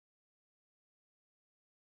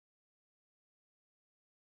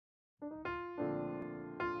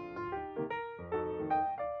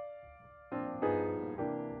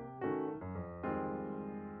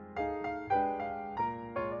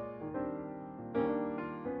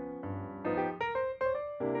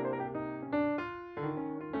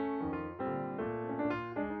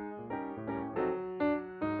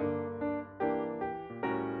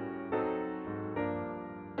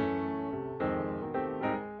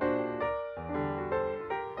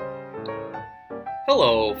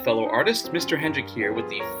Hello, fellow artists. Mr. Hendrick here with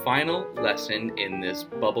the final lesson in this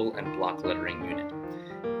bubble and block lettering unit.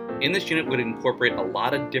 In this unit, we're going to incorporate a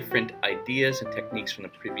lot of different ideas and techniques from the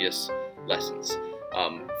previous lessons.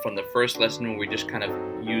 From the first lesson where we just kind of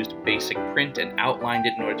used basic print and outlined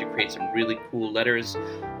it in order to create some really cool letters,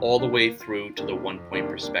 all the way through to the one-point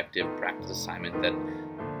perspective practice assignment that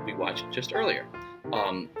we watched just earlier.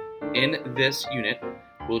 In this unit,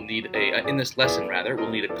 we'll need in this lesson rather, we'll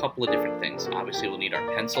need a couple of different things. Obviously, we'll need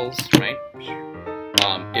our pencils, right?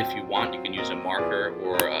 If you want, you can use a marker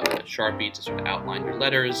or a Sharpie to sort of outline your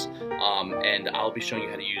letters. And I'll be showing you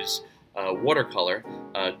how to use watercolor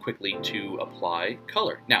quickly to apply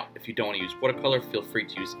color. Now, if you don't want to use watercolor, feel free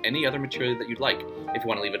to use any other material that you'd like. If you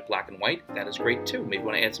want to leave it black and white, that is great too. Maybe you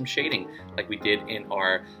want to add some shading like we did in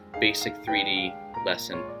our basic 3D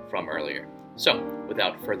lesson from earlier. So,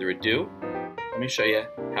 without further ado, let me show you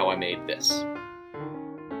how I made this.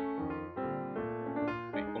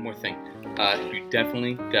 Wait, one more thing. You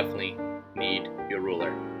definitely need your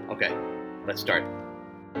ruler. Okay, let's start.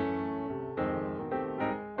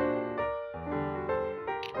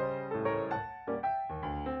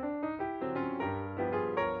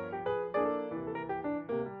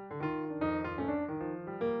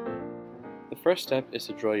 The first step is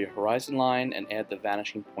to draw your horizon line and add the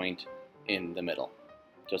vanishing point in the middle,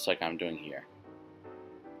 just like I'm doing here.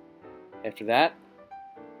 After that,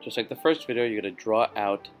 just like the first video, you're going to draw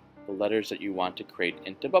out the letters that you want to create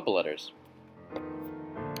into bubble letters.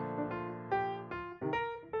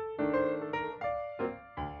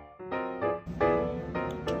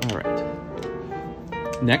 Alright.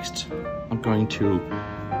 Next, I'm going to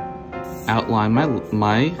outline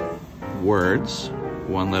my words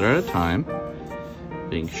one letter at a time,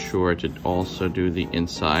 being sure to also do the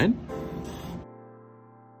inside.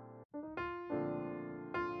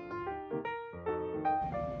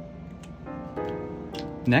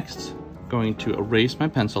 Next, I'm going to erase my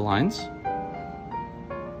pencil lines.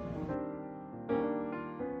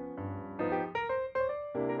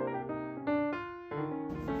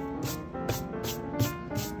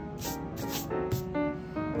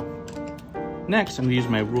 Next, I'm going to use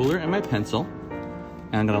my ruler and my pencil,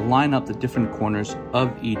 and I'm going to line up the different corners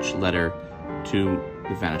of each letter to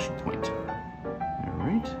the vanishing point. All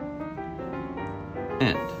right.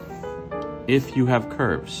 And if you have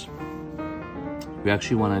curves, we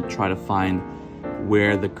actually want to try to find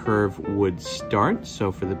where the curve would start.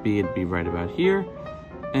 So for the B, it'd be right about here.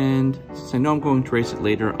 And since I know I'm going to trace it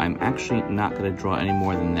later, I'm actually not going to draw any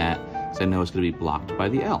more than that, because I know it's going to be blocked by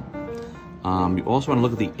the L. You also want to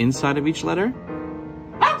look at the inside of each letter.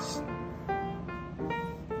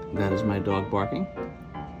 That is my dog barking.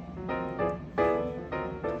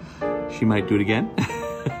 She might do it again.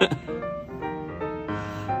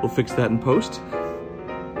 We'll fix that in post.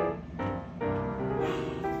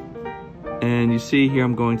 And you see here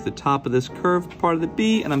I'm going to the top of this curved part of the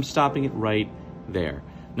B and I'm stopping it right there.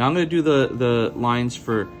 Now I'm going to do the lines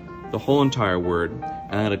for the whole entire word, and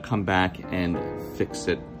I'm going to come back and fix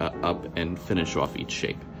it up and finish off each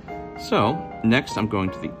shape. So next I'm going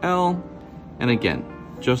to the L, and again,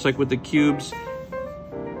 just like with the cubes,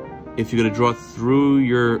 if you're going to draw through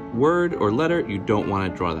your word or letter, you don't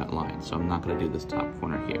want to draw that line. So I'm not going to do this top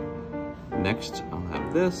corner here. Next I'll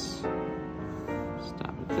have this,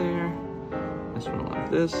 stop it there. This one will have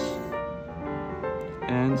this,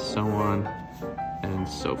 and so on and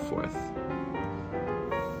so forth.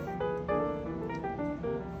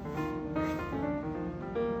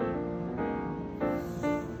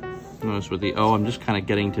 Notice with the O, I'm just kind of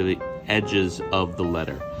getting to the edges of the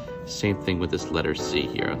letter. Same thing with this letter C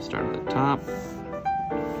here. I'll start at the top.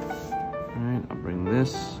 All right, I'll bring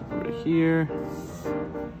this over to here,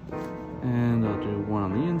 and I'll do one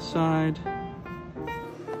on the inside.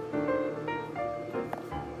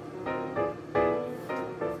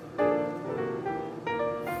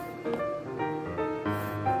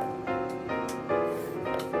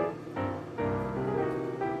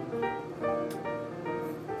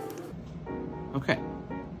 Okay,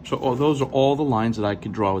 so those are all the lines that I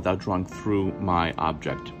could draw without drawing through my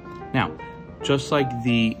object. Now, just like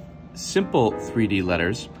the simple 3D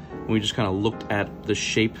letters, we just kind of looked at the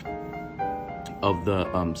shape of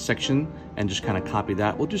the section and just kind of copy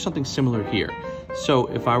that. We'll do something similar here. So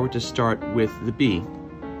if I were to start with the B,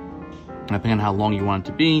 depending on how long you want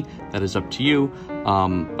it to be, that is up to you. But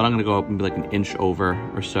I'm gonna go up and be like an inch over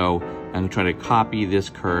or so and try to copy this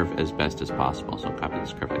curve as best as possible. So I'll copy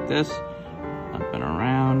this curve like this, up and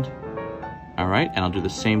around. All right, and I'll do the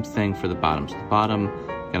same thing for the bottom. So the bottom,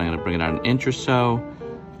 again, I'm gonna bring it out an inch or so,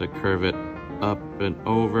 to curve it up and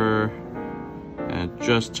over, and it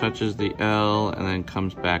just touches the L and then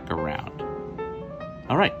comes back around.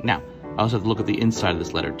 All right, now, I also have to look at the inside of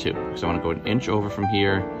this letter too, because I wanna go an inch over from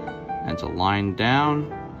here, and it's a line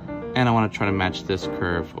down, and I wanna try to match this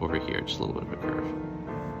curve over here, just a little bit of a curve.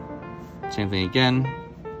 Same thing again,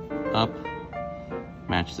 up,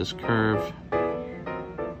 match this curve.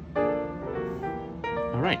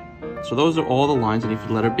 All right, so those are all the lines I need for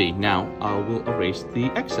the letter B. Now, I will erase the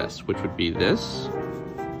excess, which would be this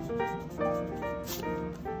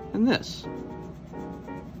and this.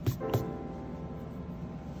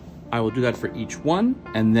 I will do that for each one,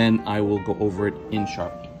 and then I will go over it in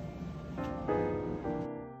Sharpie.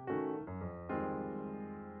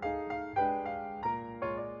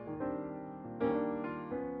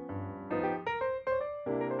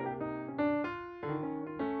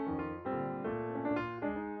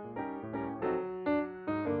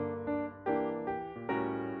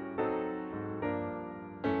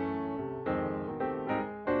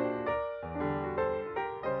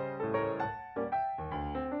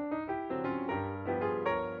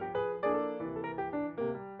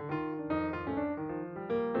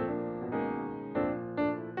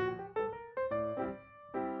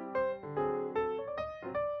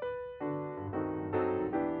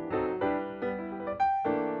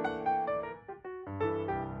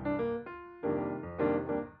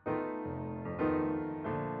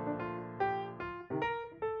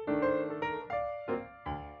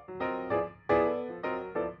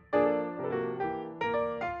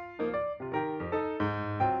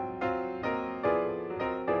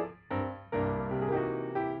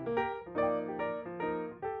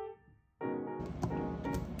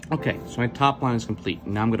 Okay, so my top line is complete.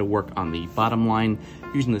 Now I'm going to work on the bottom line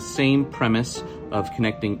using the same premise of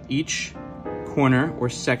connecting each corner or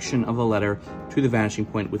section of the letter to the vanishing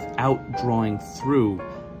point without drawing through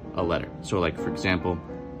a letter. So like, for example,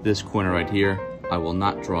 this corner right here, I will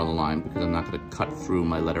not draw the line because I'm not going to cut through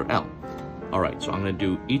my letter L. All right, so I'm going to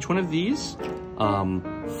do each one of these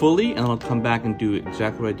fully, and then I'll come back and do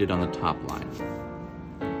exactly what I did on the top line.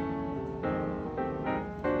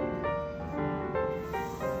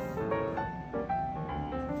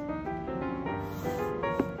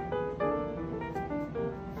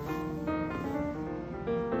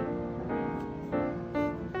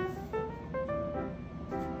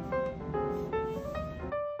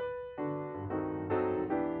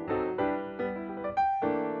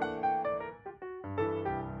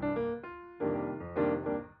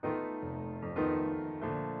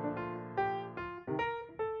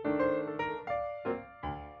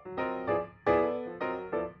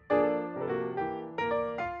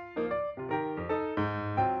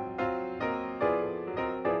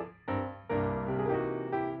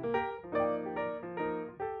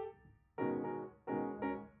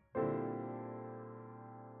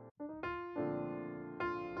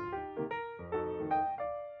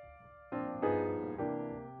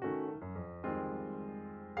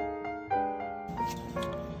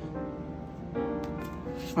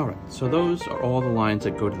 All right, so those are all the lines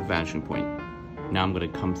that go to the vanishing point. Now I'm going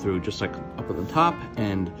to come through just like up at the top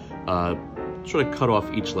and sort of cut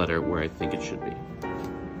off each letter where I think it should be.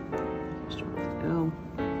 Start with L.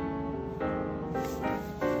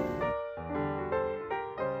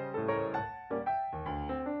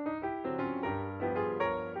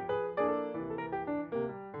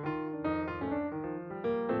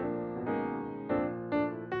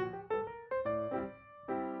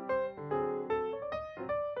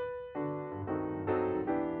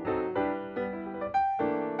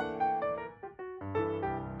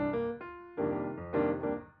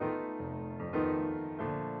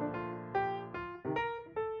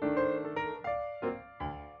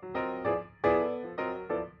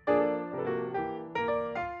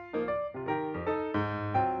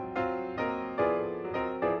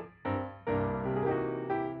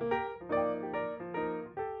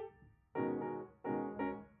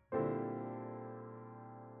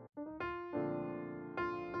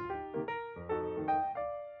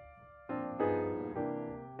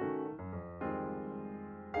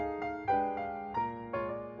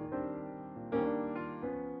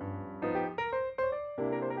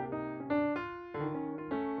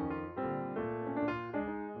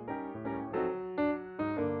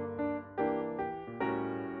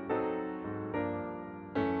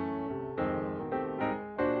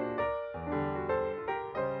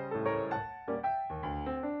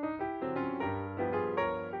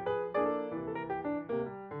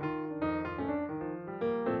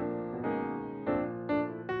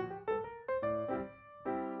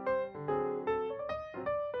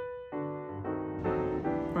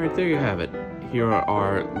 All right, there you have it. Here are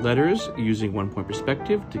our letters using one-point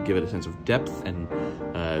perspective to give it a sense of depth and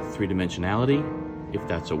three-dimensionality, if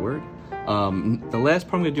that's a word. The last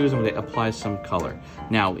part I'm going to do is I'm going to apply some color.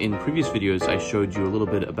 Now, in previous videos, I showed you a little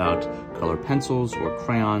bit about color pencils or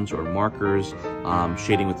crayons or markers,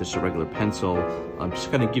 shading with this irregular pencil. I'm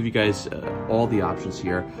just going to give you guys all the options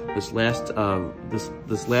here. This last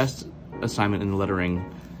assignment in the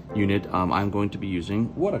lettering unit, I'm going to be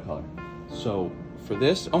using watercolor. So for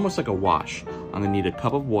this, almost like a wash, I'm going to need a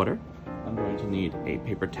cup of water. I'm going to need a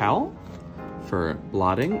paper towel for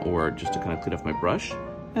blotting or just to kind of clean off my brush,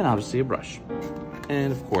 and obviously a brush,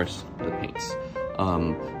 and of course the paints.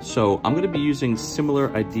 So I'm going to be using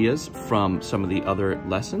similar ideas from some of the other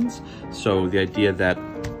lessons. So the idea that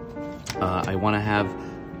I want to have,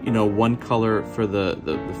 you know, one color for the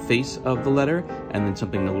face of the letter, and then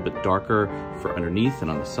something a little bit darker for underneath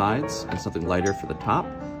and on the sides, and something lighter for the top.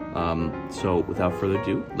 So without further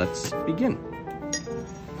ado, let's begin.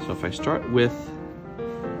 So if I start with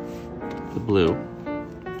the blue,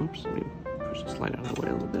 oops, let me push the slide out of the way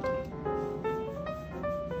a little bit.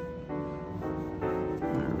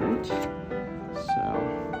 All right, so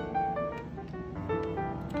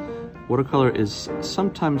watercolor is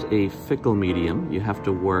sometimes a fickle medium. You have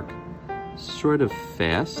to work sort of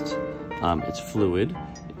fast. It's fluid.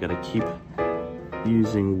 You gotta keep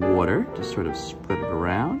using water to sort of spread it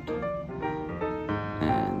around.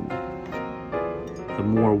 And the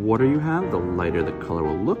more water you have, the lighter the color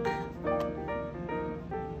will look.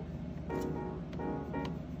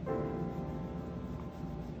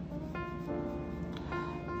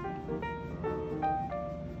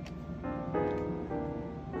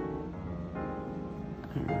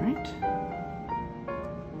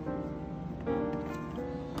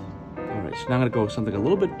 So now I'm going to go with something a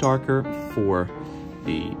little bit darker for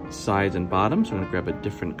the sides and bottoms. So I'm going to grab a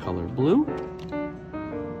different color blue.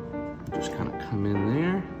 Just kind of come in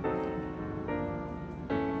there.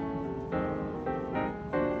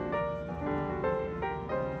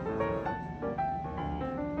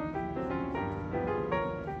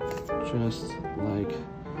 Just like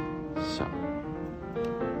so.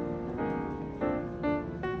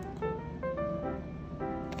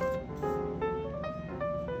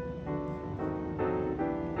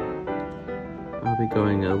 I'll be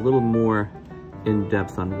going a little more in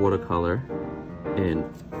depth on watercolor in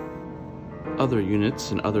other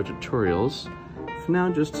units and other tutorials. For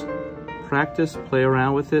now, just practice, play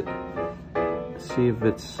around with it, see if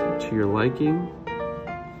it's to your liking.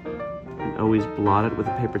 And always blot it with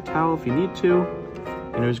a paper towel if you need to.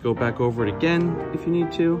 You can always go back over it again if you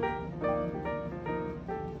need to.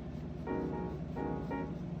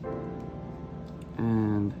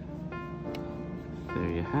 And there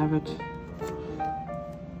you have it.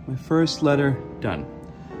 My first letter done.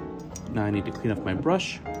 Now I need to clean off my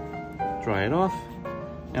brush, dry it off,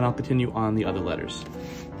 and I'll continue on the other letters.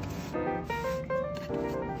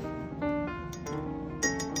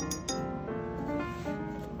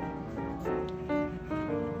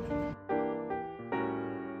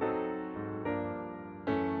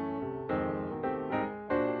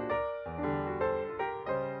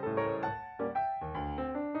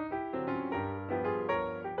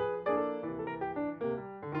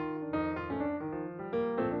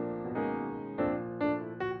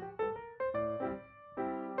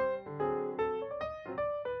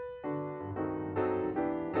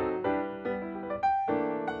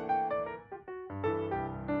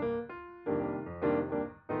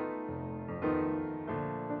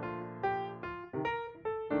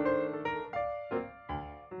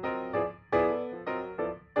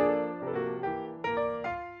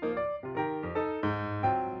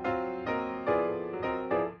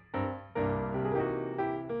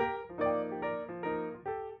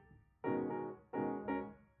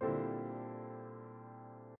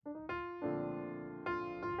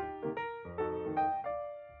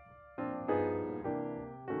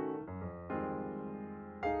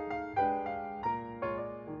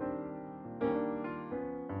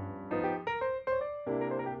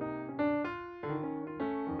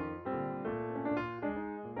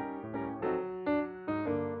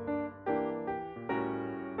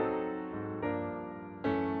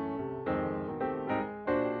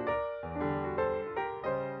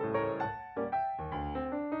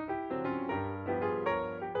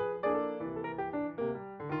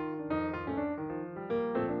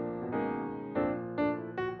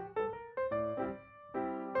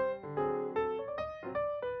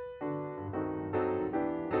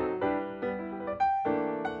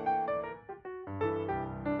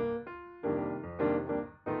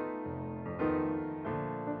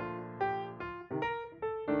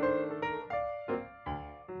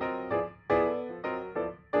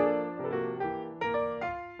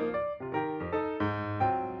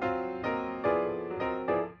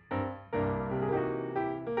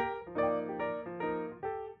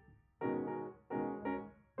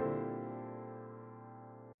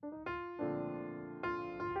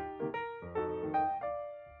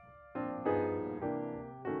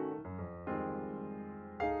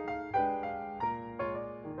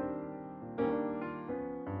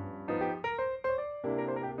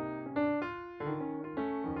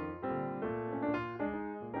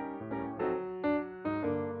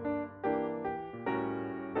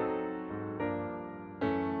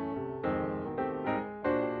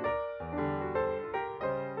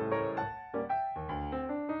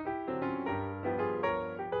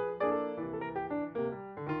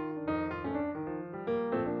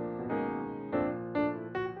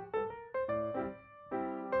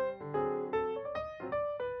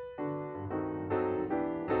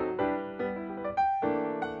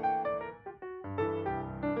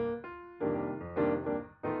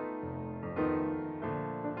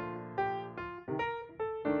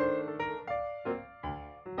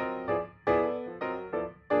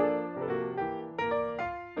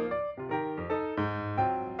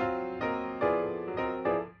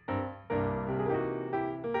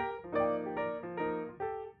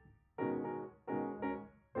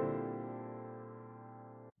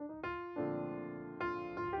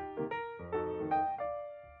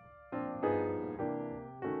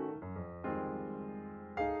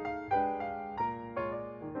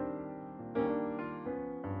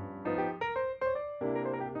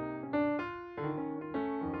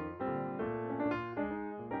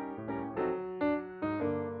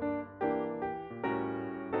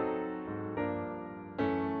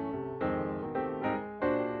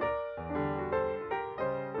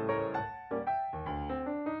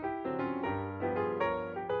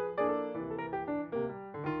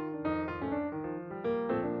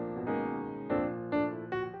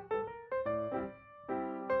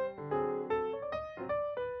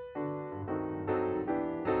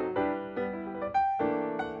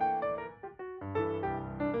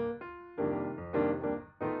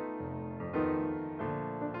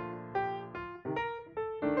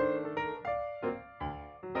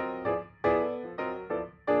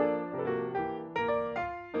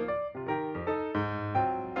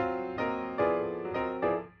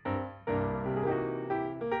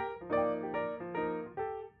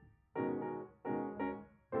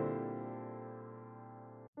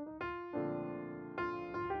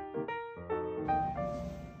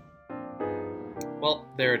 Well,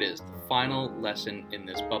 there it is, the final lesson in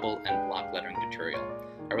this bubble and block lettering tutorial.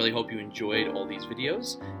 I really hope you enjoyed all these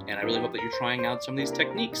videos, and I really hope that you're trying out some of these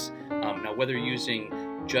techniques. Now, whether you're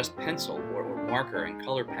using just pencil or marker and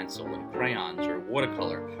color pencil and crayons or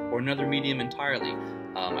watercolor or another medium entirely,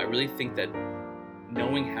 I really think that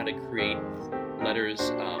knowing how to create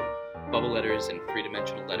letters, bubble letters and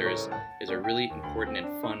three-dimensional letters is a really important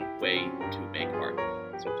and fun way to make art.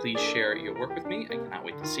 So please share your work with me. I cannot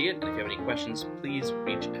wait to see it. And if you have any questions, please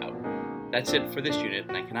reach out. That's it for this unit,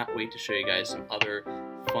 and I cannot wait to show you guys some other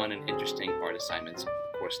fun and interesting art assignments over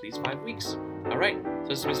the course of these 5 weeks. All right, so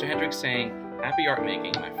this is Mr. Hendricks saying, happy art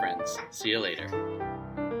making, my friends. See you later.